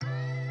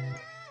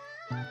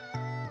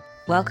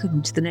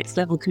Welcome to the Next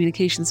Level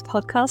Communications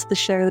podcast, the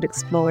show that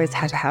explores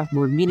how to have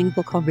more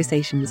meaningful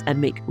conversations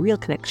and make real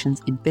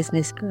connections in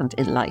business and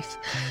in life.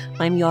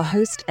 I'm your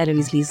host,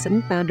 Eloise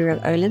Leeson, founder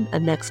of Olin, a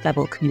Next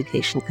Level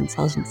Communication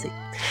consultancy.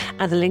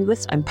 As a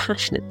linguist, I'm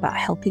passionate about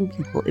helping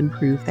people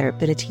improve their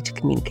ability to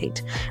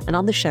communicate. And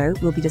on the show,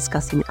 we'll be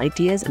discussing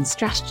ideas and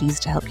strategies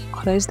to help you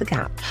close the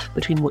gap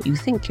between what you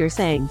think you're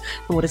saying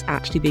and what is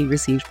actually being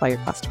received by your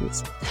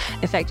customers.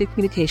 Effective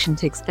communication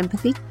takes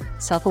empathy,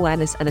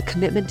 self-awareness, and a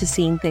commitment to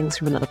seeing things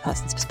from another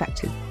person's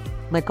perspective.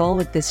 My goal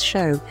with this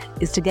show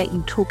is to get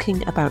you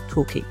talking about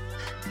talking,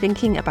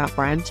 thinking about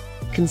brand,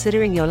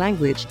 considering your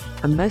language,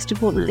 and most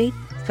importantly,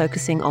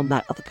 focusing on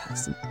that other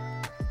person.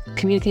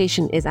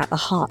 Communication is at the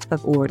heart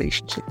of all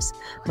relationships.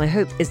 My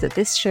hope is that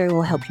this show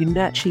will help you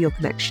nurture your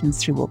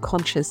connections through more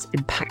conscious,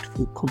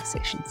 impactful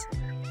conversations.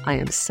 I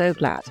am so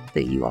glad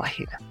that you are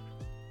here.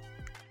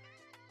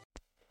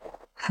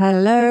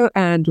 Hello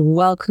and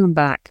welcome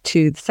back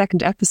to the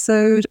second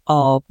episode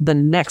of the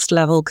Next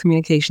Level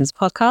Communications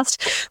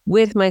podcast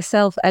with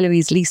myself,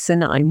 Eloise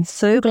Leeson. I'm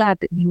so glad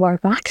that you are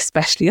back,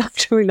 especially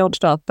after we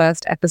launched our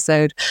first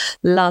episode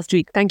last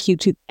week. Thank you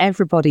to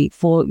everybody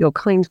for your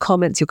kind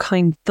comments, your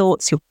kind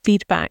thoughts, your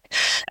feedback,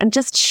 and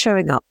just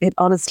showing up. It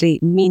honestly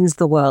means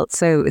the world.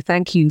 So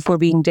thank you for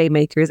being day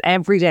makers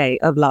every day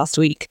of last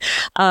week.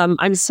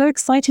 I'm so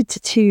excited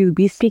to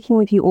be speaking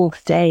with you all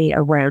today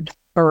around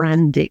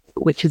branding,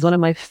 which is one of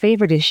my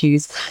favorite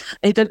issues.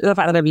 I don't know the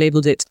fact that I've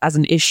labeled it as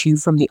an issue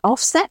from the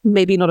offset,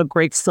 maybe not a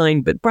great sign,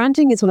 but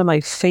branding is one of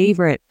my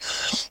favorite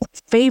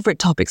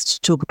topics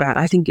to talk about.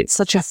 I think it's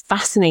such a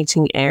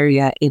fascinating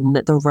area in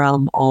the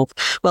realm of,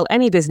 well,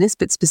 any business,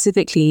 but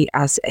specifically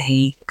as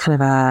a kind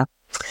of a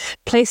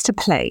place to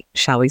play,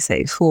 shall we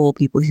say, for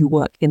people who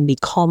work in the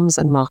comms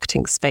and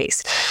marketing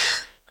space.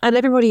 And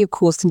everybody, of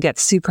course, can get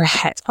super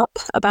het up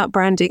about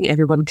branding.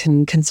 Everyone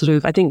can sort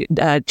of, I think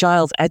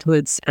Giles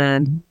Edwards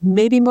and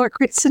maybe Mark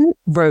Ritson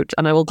wrote,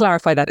 and I will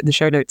clarify that in the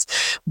show notes,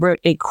 wrote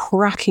a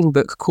cracking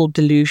book called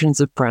Delusions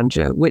of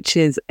Grandeur, which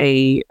is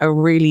a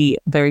really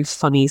very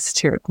funny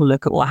satirical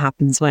look at what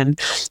happens when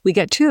we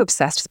get too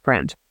obsessed with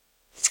brand.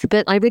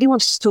 But I really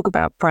wanted to talk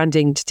about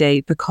branding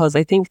today because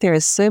I think there are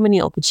so many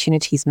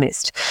opportunities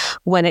missed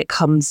when it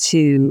comes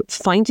to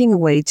finding a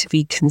way to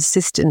be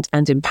consistent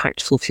and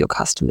impactful for your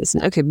customers.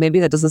 And okay, maybe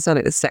that doesn't sound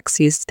like the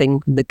sexiest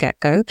thing from the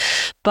get-go,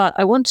 but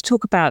I want to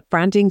talk about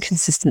branding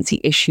consistency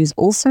issues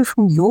also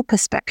from your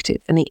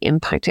perspective and the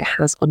impact it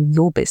has on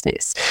your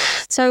business.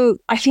 So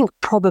I think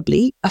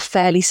probably a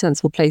fairly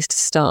sensible place to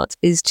start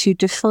is to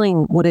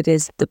define what it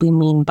is that we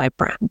mean by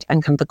brand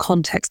and kind of the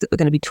context that we're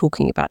going to be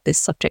talking about this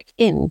subject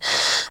in.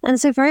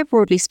 And so very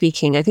broadly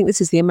speaking, I think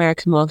this is the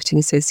American Marketing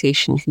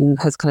Association who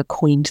has kind of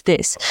coined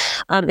this,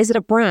 is that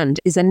a brand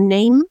is a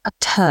name, a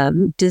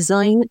term,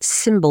 design,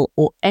 symbol,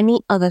 or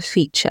any other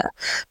feature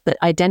that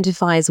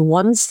identifies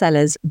one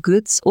seller's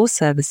goods or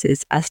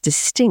services as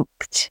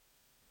distinct.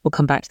 We'll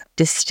come back to that,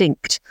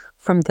 distinct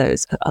from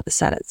those of other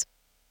sellers.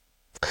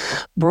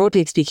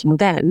 Broadly speaking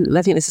then,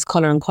 I think this is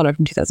Collar and Collar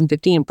from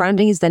 2015,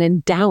 branding is then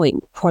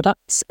endowing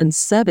products and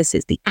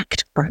services. The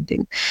act of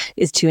branding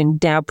is to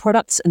endow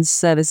products and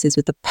services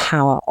with the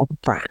power of a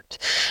brand.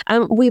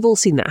 And we've all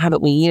seen that,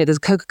 haven't we? You know, there's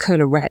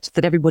Coca-Cola Red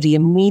that everybody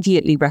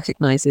immediately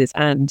recognizes,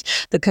 and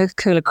the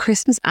Coca-Cola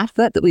Christmas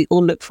advert that we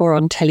all look for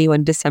on telly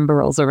when December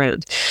rolls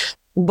around.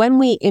 When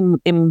we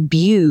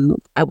imbue,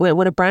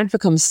 when a brand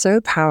becomes so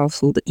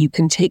powerful that you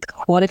can take the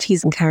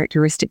qualities and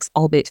characteristics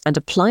of it and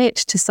apply it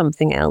to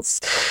something else,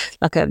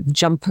 like a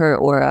jumper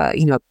or a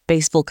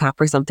baseball cap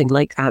or something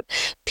like that,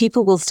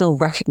 people will still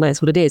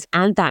recognize what it is.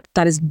 And that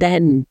is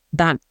then,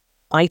 that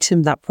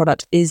item, that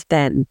product is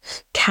then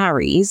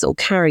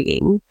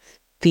carrying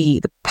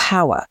the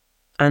power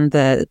and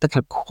the kind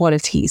of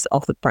qualities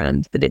of the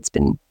brand that it's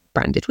been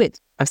branded with.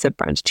 I've said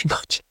brand too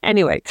much.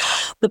 Anyway,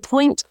 the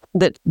point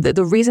that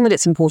the reason that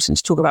it's important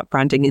to talk about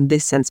branding in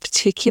this sense,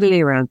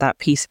 particularly around that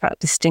piece about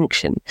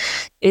distinction,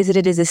 is that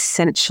it is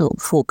essential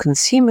for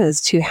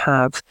consumers to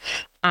have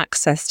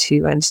access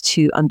to and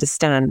to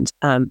understand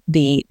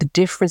the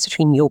difference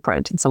between your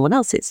brand and someone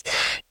else's.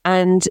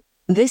 And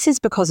this is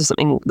because of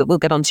something that we'll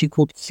get onto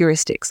called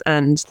heuristics,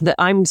 and that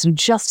I'm sort of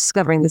just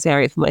discovering this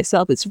area for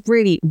myself. It's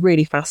really,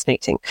 really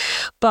fascinating.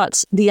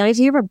 But the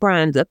idea of a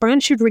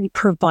brand should really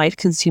provide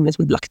consumers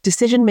with like a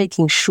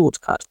decision-making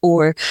shortcut,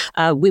 or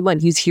we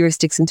might use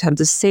heuristics in terms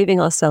of saving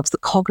ourselves the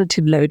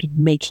cognitive load of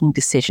making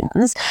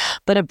decisions.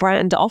 But a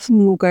brand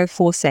often will go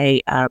for,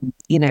 say, a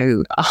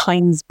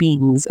Heinz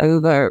beans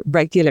over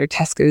regular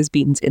Tesco's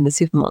beans in the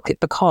supermarket,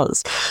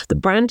 because the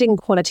branding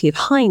quality of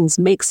Heinz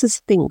makes us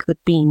think that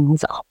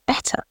beans are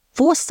better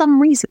for some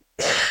reason.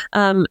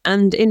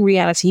 And in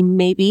reality,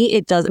 maybe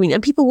it does. I mean,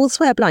 and people will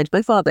swear blind.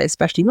 My father,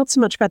 especially, not so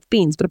much about the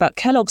beans, but about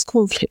Kellogg's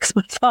cornflakes.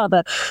 My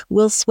father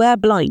will swear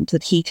blind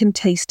that he can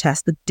taste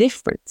test the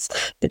difference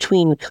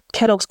between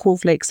Kellogg's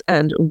cornflakes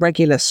and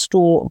regular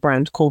store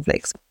brand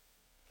cornflakes.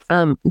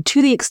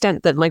 to the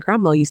extent that my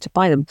grandma used to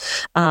buy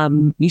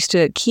them, used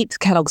to keep the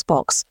Kellogg's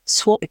box,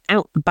 swap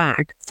out the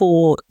bag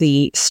for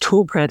the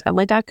store brand, and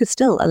my dad could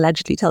still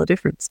allegedly tell the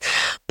difference.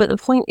 But the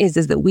point is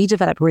that we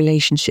develop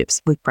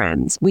relationships with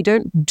brands. We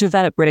don't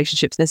develop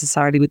relationships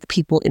necessarily with the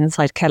people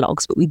inside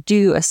Kellogg's, but we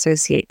do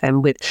associate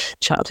them with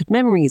childhood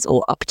memories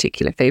or a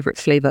particular favorite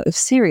flavor of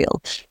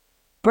cereal.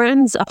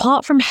 Brands,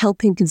 apart from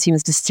helping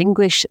consumers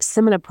distinguish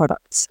similar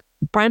products,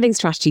 branding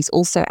strategies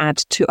also add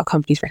to a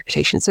company's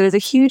reputation. So there's a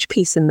huge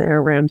piece in there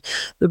around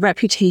the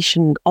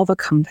reputation of a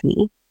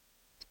company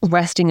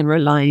resting and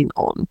relying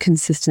on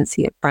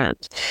consistency of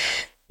brand.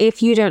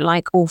 If you don't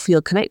like or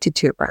feel connected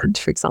to a brand,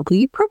 for example,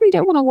 you probably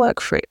don't want to work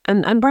for it.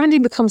 And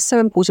branding becomes so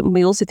important when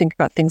we also think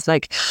about things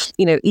like,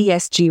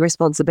 ESG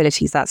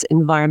responsibilities, that's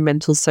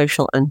environmental,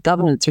 social, and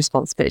governance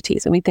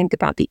responsibilities. And we think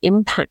about the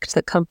impact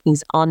that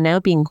companies are now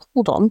being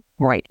called on,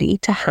 rightly,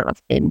 to have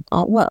in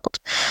our world.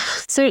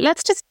 So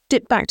let's just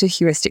dip back to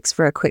heuristics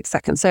for a quick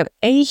second. So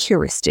a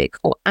heuristic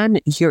or an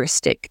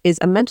heuristic is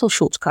a mental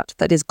shortcut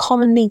that is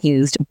commonly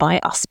used by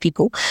us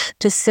people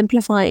to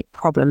simplify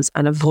problems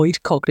and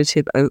avoid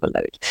cognitive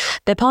overload.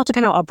 They're part of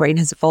how our brain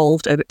has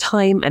evolved over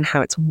time and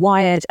how it's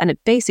wired. And it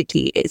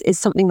basically is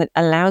something that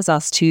allows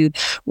us to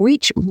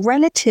reach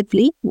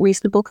relatively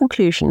reasonable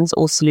conclusions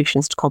or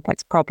solutions to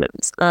complex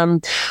problems.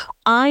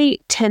 I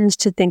tend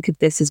to think of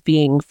this as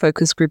being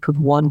focus group of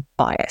one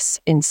bias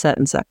in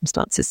certain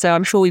circumstances. So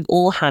I'm sure we've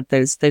all had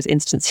those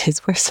instances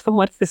where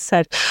someone has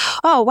said,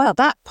 oh, well,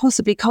 that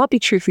possibly can't be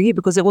true for you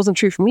because it wasn't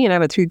true for me and I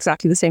went through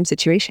exactly the same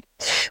situation.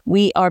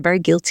 We are very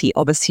guilty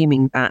of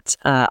assuming that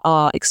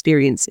our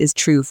experience is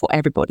true for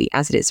everybody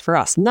as it is for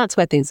us. And that's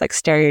where things like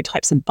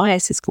stereotypes and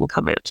biases can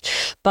come out.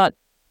 But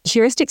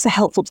heuristics are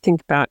helpful to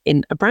think about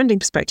in a branding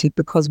perspective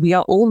because we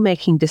are all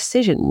making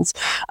decisions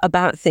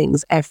about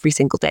things every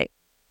single day.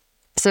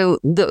 So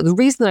the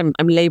reason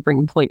I'm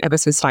labouring the point ever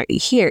so slightly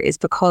here is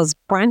because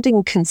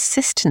branding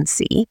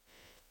consistency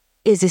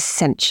is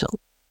essential.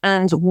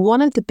 And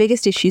one of the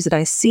biggest issues that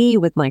I see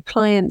with my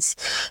clients,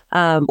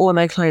 or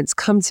my clients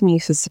come to me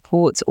for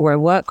support, or I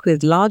work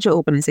with larger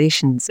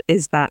organizations,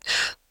 is that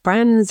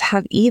brands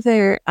have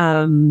either,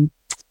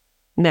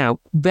 now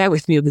bear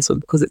with me on this one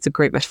because it's a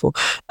great metaphor.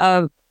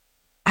 Has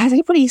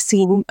anybody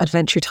seen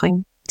Adventure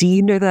Time? Do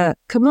you know the,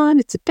 come on,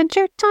 it's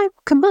adventure time,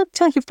 come on,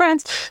 tell your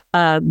friends.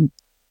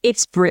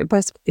 It's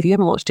brilliant. If you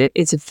haven't watched it,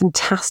 it's a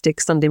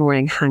fantastic Sunday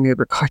morning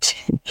hangover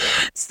cartoon.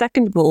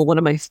 Second of all, one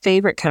of my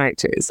favorite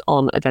characters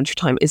on Adventure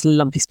Time is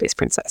Lumpy Space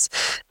Princess,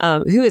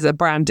 who is a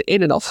brand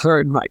in and of her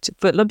own right.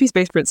 But Lumpy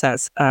Space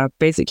Princess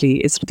basically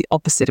is sort of the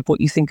opposite of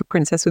what you think a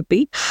princess would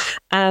be.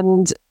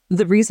 And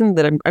the reason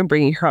that I'm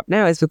bringing her up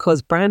now is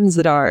because brands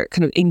that are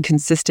kind of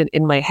inconsistent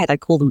in my head, I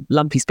call them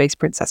Lumpy Space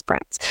Princess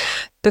brands,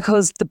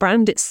 because the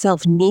brand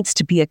itself needs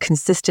to be a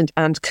consistent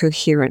and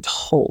coherent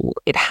whole.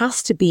 It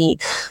has to be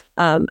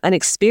an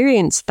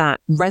experience that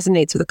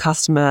resonates with the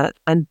customer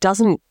and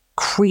doesn't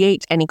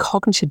create any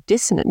cognitive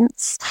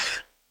dissonance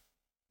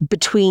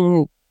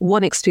between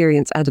one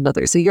experience and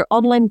another. So your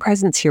online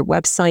presence, your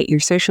website, your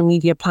social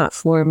media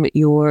platform,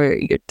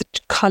 the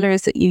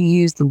colors that you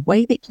use, the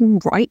way that you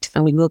write,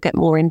 and we will get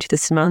more into the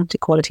semantic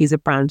qualities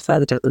of brand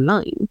further down the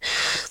line.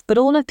 But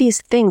all of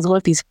these things, all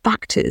of these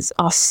factors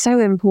are so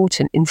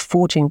important in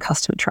forging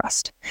customer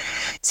trust.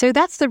 So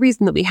that's the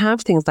reason that we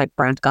have things like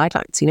brand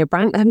guidelines.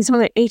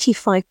 Something like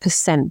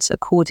 85%,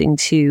 according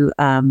to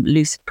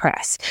Lucid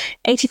Press,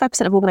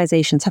 85% of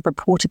organizations have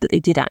reported that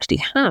they did actually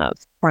have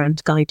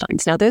brand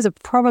guidelines. Now, those are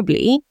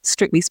probably,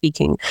 strictly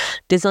speaking,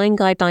 design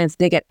guidelines.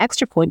 They get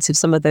extra points if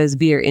some of those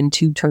veer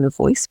into tone of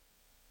voice,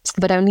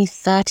 but only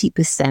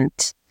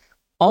 30%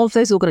 of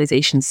those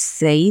organizations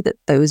say that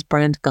those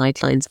brand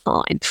guidelines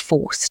are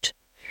enforced.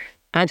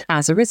 And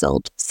as a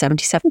result,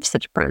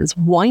 77% of brands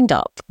wind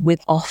up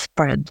with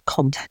off-brand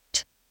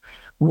content.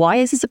 Why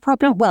is this a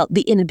problem? Well,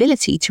 the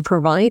inability to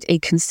provide a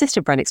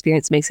consistent brand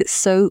experience makes it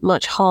so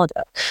much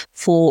harder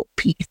for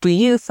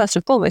you, first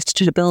and foremost,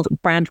 to build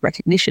brand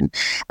recognition.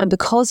 And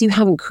because you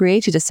haven't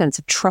created a sense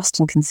of trust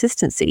and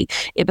consistency,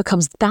 it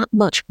becomes that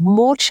much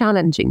more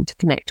challenging to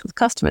connect with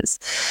customers.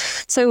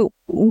 So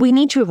we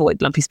need to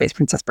avoid Lumpy Space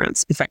Princess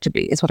brands,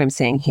 effectively, is what I'm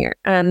saying here.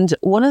 And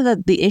one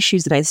of the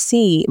issues that I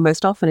see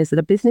most often is that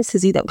a business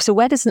has so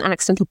where does an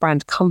accidental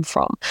brand come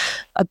from?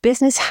 A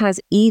business has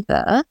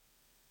either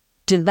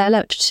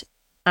developed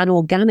an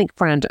organic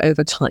brand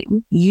over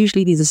time.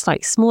 Usually these are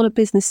slightly smaller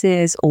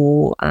businesses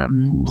or,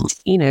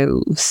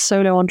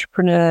 solo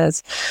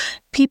entrepreneurs,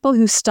 people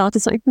who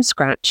started something from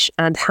scratch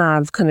and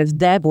have kind of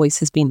their voice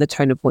has been the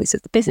tone of voice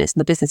of the business.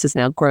 And the business has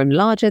now grown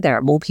larger. There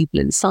are more people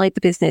inside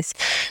the business.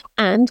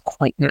 And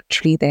quite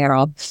naturally, there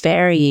are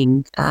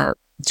varying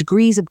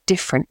degrees of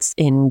difference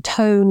in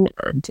tone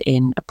and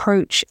in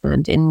approach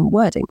and in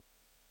wording.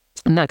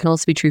 And that can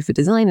also be true for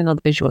design and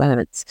other visual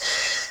elements.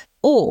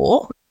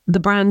 Or the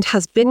brand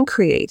has been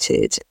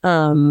created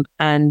and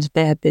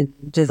there have been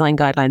design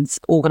guidelines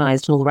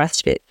organized and all the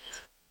rest of it,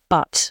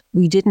 but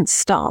we didn't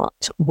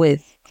start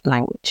with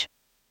language.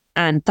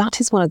 And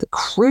that is one of the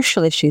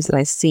crucial issues that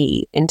I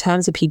see in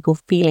terms of people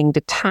feeling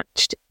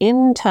detached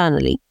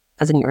internally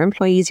as in your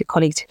employees, your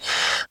colleagues,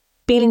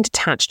 feeling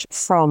detached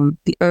from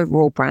the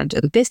overall brand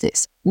of the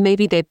business.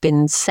 Maybe they've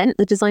been sent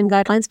the design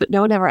guidelines, but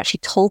no one ever actually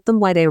told them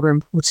why they were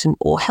important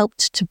or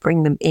helped to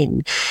bring them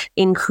in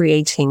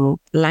creating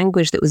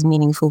language that was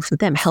meaningful for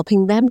them,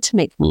 helping them to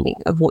make meaning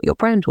of what your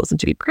brand was and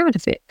to be proud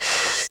of it.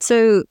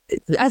 So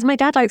as my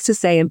dad likes to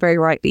say, and very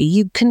rightly,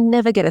 you can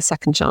never get a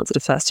second chance at a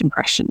first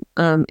impression.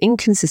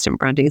 Inconsistent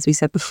branding, as we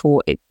said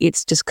before,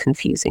 it's just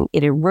confusing.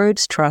 It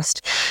erodes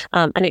trust,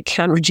 and it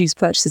can reduce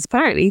purchases,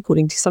 apparently,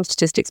 according to some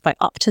statistics, by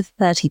up to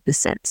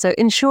 30%. So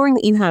ensuring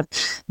that you have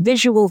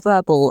visual,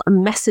 verbal,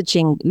 and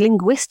messaging,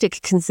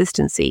 linguistic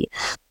consistency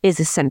is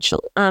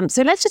essential.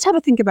 So let's just have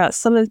a think about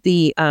some of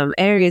the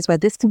areas where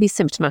this can be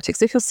symptomatic.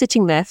 So if you're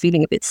sitting there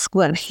feeling a bit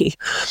squirmy,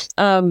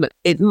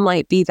 it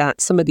might be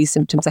that some of these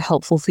symptoms are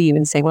helpful for you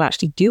in saying, well,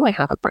 actually, do I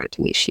have a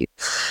branding issue?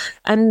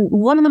 And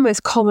one of the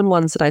most common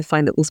ones that I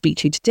find that we'll speak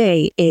to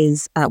today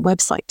is a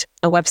website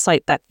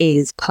that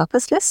is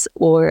purposeless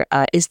or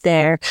is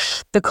there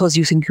because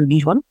you think you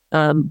need one,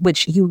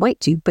 which you might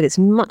do, but it's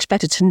much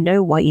better to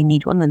know why you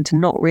need one than to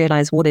not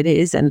realize what it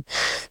is and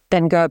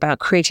then go about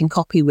creating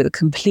copy with a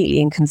completely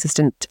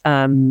inconsistent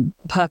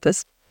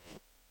purpose.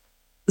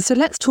 So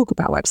let's talk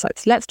about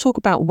websites. Let's talk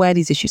about where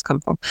these issues come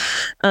from,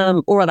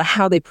 or rather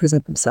how they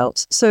present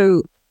themselves.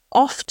 So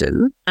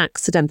often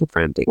accidental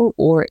branding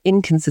or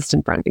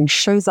inconsistent branding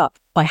shows up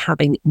by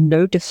having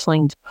no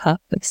defined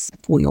purpose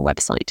for your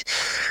website.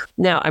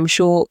 Now, I'm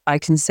sure I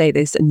can say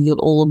this and you'll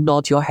all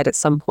nod your head at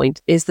some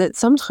point, is that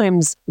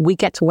sometimes we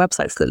get to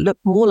websites that look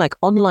more like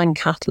online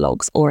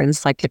catalogs or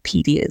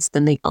encyclopedias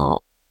than they are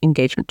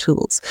engagement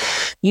tools.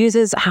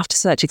 Users have to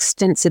search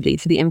extensively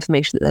for the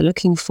information that they're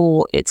looking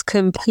for. It's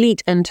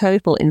complete and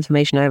total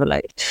information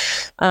overload.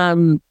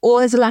 Or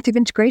there's a lack of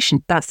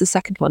integration. That's the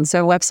second one.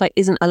 So a website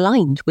isn't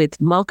aligned with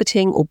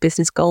marketing or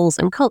business goals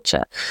and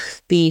culture.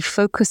 The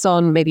focus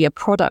on maybe a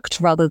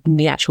product rather than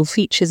the actual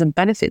features and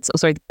benefits,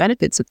 the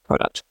benefits of the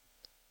product,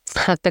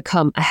 have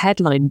become a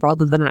headline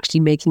rather than actually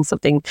making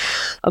something,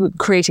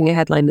 creating a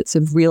headline that's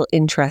of real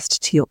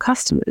interest to your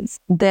customers.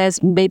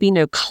 There's maybe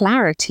no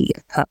clarity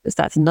of purpose.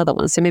 That's another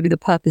one. So maybe the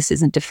purpose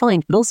isn't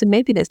defined, but also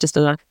maybe there's just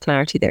a lack of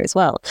clarity there as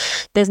well.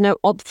 There's no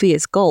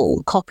obvious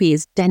goal. Copy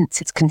is dense.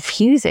 It's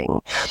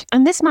confusing.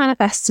 And this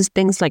manifests as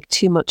things like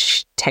too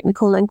much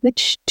technical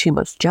language, too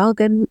much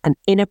jargon, an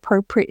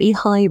inappropriately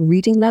high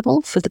reading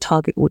level for the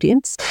target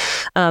audience,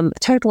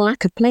 total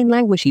lack of plain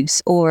language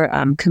use, or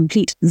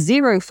complete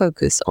zero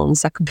focus on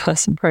second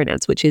person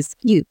pronouns, which is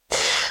you.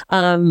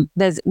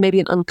 There's maybe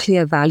an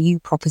unclear value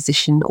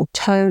proposition or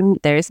tone.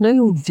 There is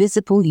no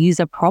visible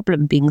user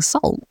problem being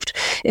solved.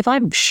 If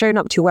I'm shown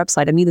up to your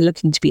website, I'm either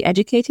looking to be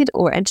educated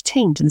or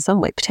entertained in some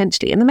way,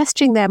 potentially. And the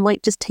messaging there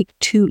might just take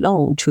too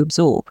long to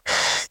absorb.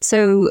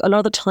 So a lot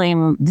of the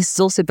time, this is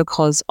also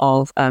because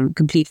of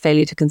complete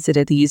failure to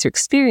consider the user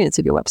experience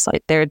of your website.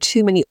 There are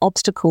too many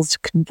obstacles to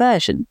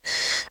conversion.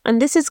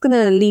 And this is going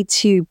to lead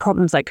to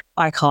problems like,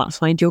 I can't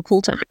find your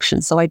call to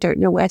action, so I don't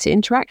know where to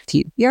interact with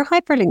you. Your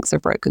hyperlinks are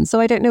broken, so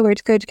I don't know where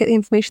to go to get the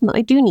information that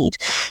I do need.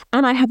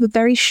 And I have a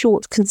very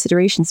short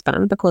consideration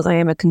span because I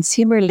am a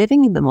consumer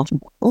living in the modern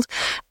world.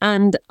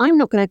 And I'm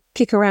not going to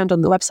kick around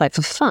on the website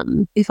for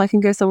fun if I can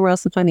go somewhere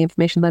else and find the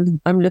information that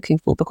I'm looking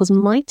for, because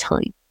my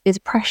time is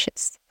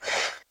precious.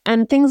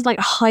 And things like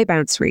high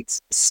bounce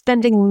rates,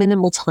 spending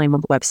minimal time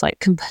on the website,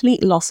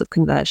 complete loss of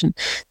conversion,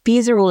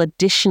 these are all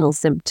additional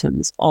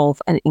symptoms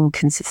of an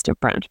inconsistent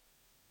brand.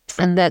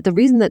 And the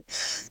reason that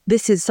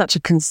this is such a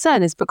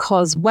concern is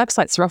because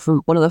websites are often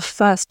one of the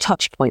first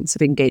touch points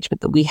of engagement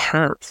that we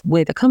have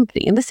with a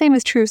company. And the same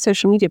is true of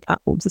social media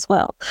platforms as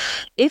well.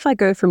 If I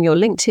go from your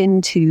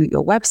LinkedIn to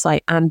your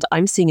website and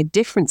I'm seeing a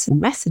difference in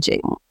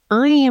messaging,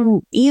 I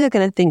am either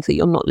going to think that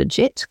you're not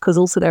legit, because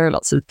also there are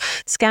lots of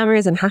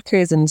scammers and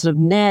hackers and sort of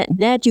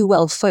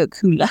ne'er-do-well folk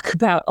who lurk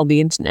about on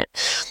the internet.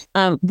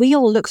 We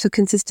all look for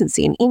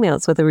consistency in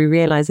emails, whether we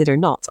realize it or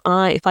not.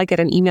 If I get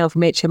an email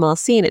from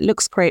HMRC and it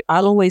looks great,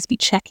 I'll always be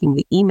checking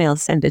the email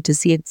sender to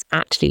see if it's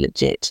actually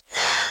legit.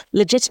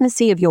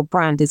 Legitimacy of your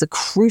brand is a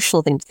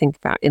crucial thing to think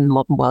about in the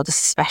modern world,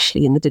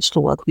 especially in the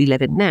digital world we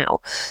live in now.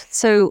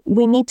 So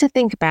we need to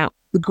think about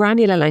the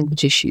granular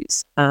language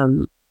issues.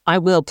 I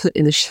will put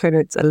in the show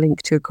notes a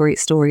link to a great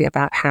story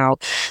about how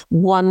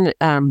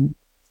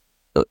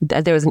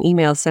there was an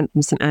email sent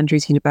from St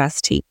Andrews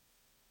University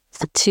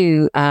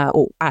to,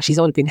 or actually it's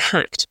already been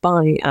hacked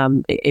by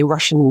a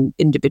Russian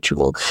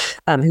individual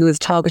who was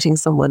targeting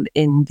someone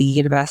in the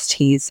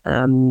university's,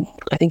 I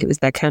think it was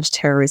their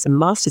counterterrorism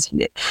master's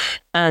unit.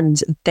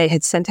 And they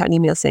had sent out an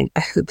email saying,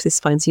 I hope this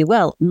finds you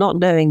well, not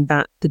knowing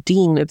that the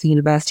dean of the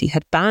university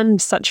had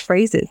banned such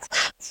phrases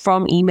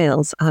from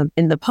emails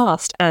in the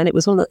past. And it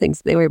was one of the things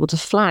that they were able to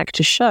flag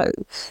to show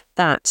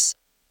that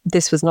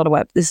this was not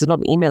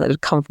an email that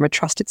had come from a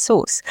trusted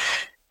source.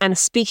 And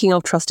speaking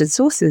of trusted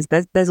sources,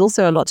 there's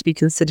also a lot to be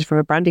considered from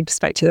a branding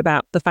perspective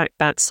about the fact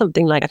that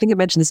something like, I think I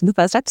mentioned this in the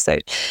first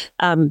episode,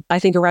 I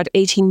think around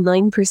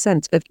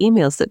 89% of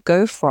emails that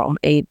go from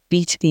a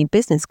B2B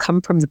business come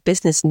from the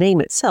business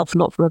name itself,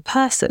 not from a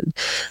person.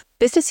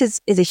 Business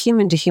is a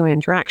human-to-human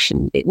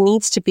interaction. It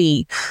needs to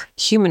be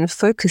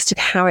human-focused in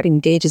how it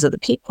engages other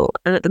people.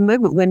 And at the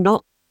moment, we're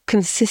not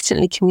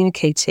consistently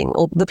communicating,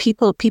 or the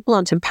people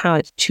aren't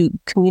empowered to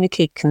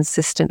communicate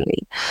consistently.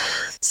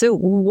 So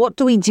what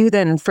do we do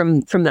then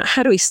from that?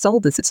 How do we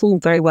solve this? It's all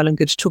very well and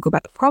good to talk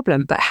about the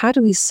problem, but how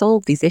do we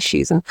solve these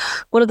issues? And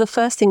one of the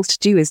first things to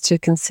do is to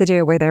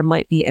consider where there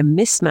might be a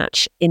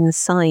mismatch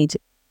inside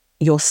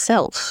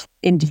yourself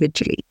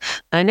individually.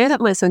 I know that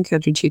might sound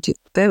counterintuitive.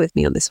 Bear with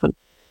me on this one.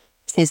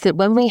 Is that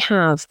when we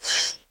have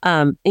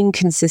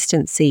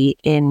inconsistency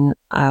in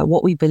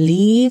what we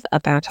believe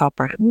about our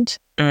brand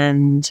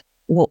and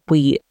what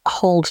we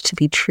hold to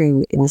be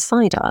true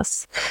inside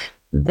us,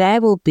 there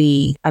will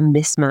be a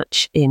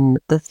mismatch in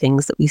the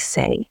things that we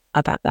say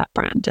about that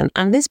brand.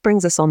 And this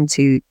brings us on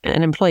to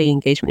an employee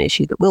engagement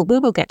issue that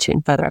we'll get to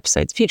in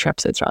future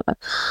episodes rather.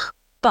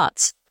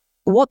 But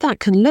what that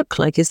can look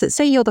like is that,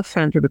 say you're the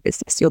founder of a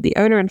business, you're the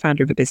owner and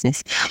founder of a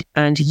business,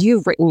 and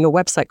you've written your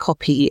website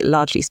copy,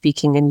 largely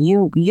speaking, and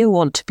you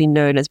want to be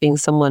known as being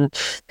someone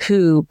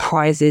who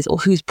prizes or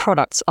whose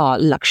products are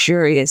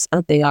luxurious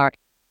and they are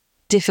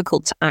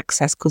difficult to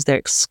access because they're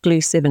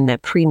exclusive and they're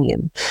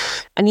premium.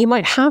 And you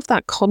might have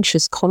that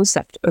conscious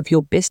concept of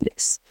your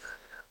business.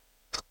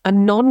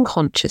 And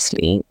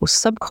non-consciously or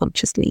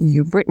subconsciously,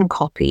 you've written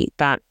copy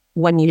that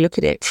when you look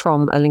at it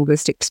from a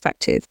linguistic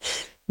perspective,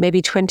 maybe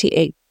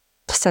 28%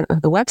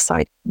 of the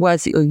website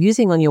words that you're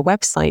using on your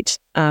website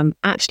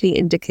actually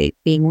indicate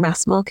being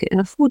mass market and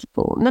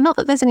affordable. Now, not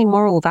that there's any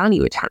moral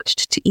value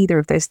attached to either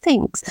of those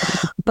things,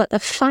 but the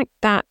fact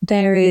that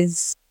there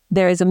is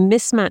a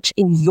mismatch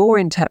in your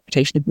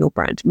interpretation of your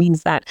brand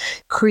means that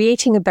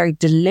creating a very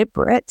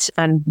deliberate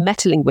and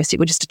meta-linguistic,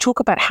 which is to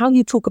talk about how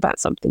you talk about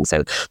something.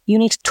 So you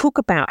need to talk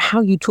about how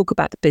you talk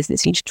about the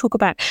business. You need to talk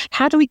about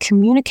how do we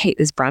communicate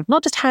this brand,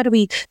 not just how do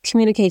we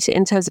communicate it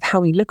in terms of how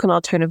we look and our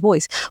tone of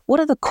voice.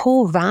 What are the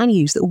core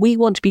values that we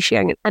want to be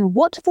sharing? And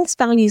what do those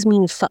values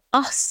mean for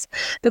us?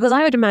 Because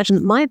I would imagine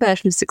that my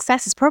version of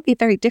success is probably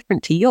very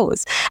different to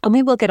yours. And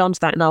we will get onto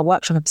that in our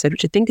workshop episode,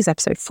 which I think is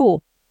episode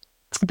 4.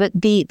 But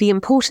the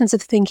importance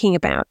of thinking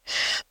about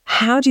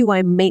how do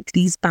I make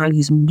these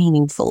values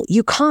meaningful?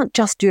 You can't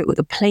just do it with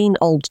a plain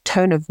old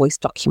tone of voice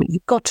document.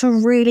 You've got to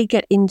really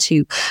get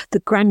into the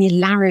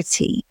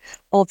granularity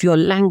of your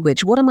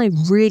language. What am I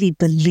really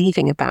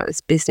believing about this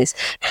business?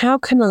 How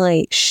can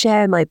I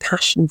share my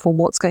passion for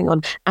what's going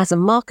on as a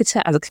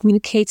marketer, as a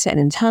communicator, an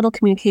internal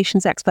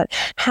communications expert?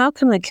 How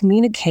can I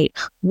communicate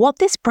what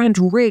this brand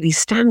really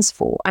stands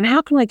for? And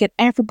how can I get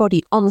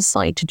everybody on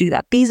side to do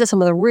that? These are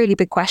some of the really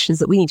big questions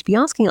that we need to be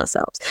asking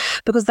ourselves,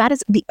 because that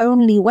is the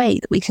only way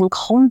that we can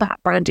combat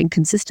brand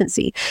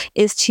inconsistency,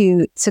 is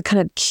to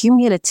kind of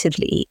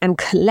cumulatively and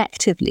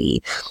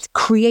collectively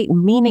create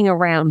meaning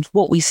around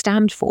what we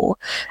stand for,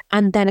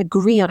 and then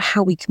agree on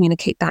how we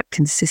communicate that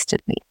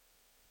consistently.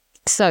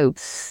 So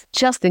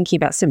just thinking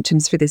about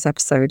symptoms for this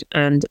episode,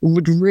 and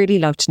would really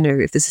love to know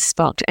if this has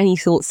sparked any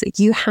thoughts that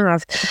you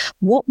have.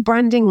 What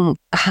branding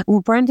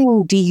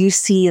do you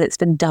see that's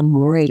been done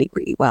really,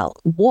 really well?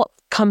 What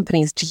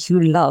companies do you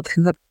love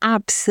who have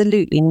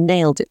absolutely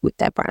nailed it with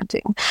their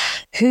branding?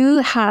 Who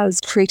has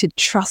created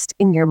trust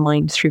in your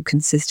mind through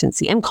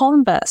consistency? And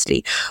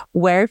conversely,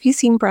 where have you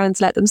seen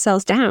brands let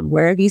themselves down?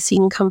 Where have you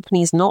seen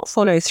companies not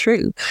follow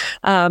through?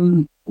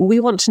 We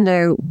want to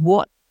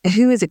know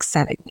who is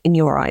excelling in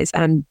your eyes,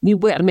 and you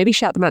will maybe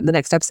shout them out in the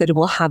next episode, and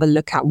we'll have a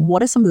look at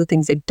what are some of the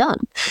things they've done.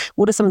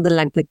 What are some of the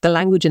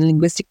language and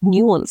linguistic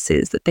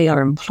nuances that they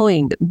are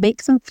employing that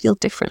make them feel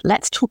different?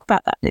 Let's talk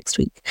about that next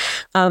week.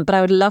 But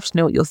I would love to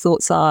know what your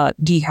thoughts are.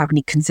 Do you have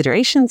any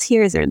considerations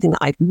here? Is there anything that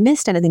I've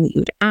missed? Anything that you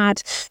would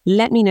add?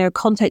 Let me know.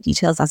 Contact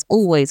details, as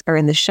always, are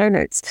in the show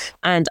notes.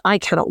 And I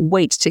cannot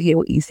wait to hear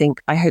what you think.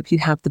 I hope you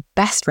have the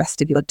best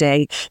rest of your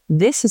day.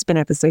 This has been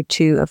episode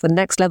 2 of the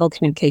Next Level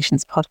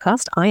Communications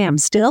podcast. I am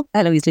still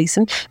Eloise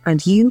Leeson,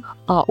 and you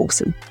are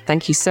awesome.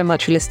 Thank you so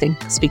much for listening.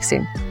 Speak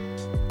soon.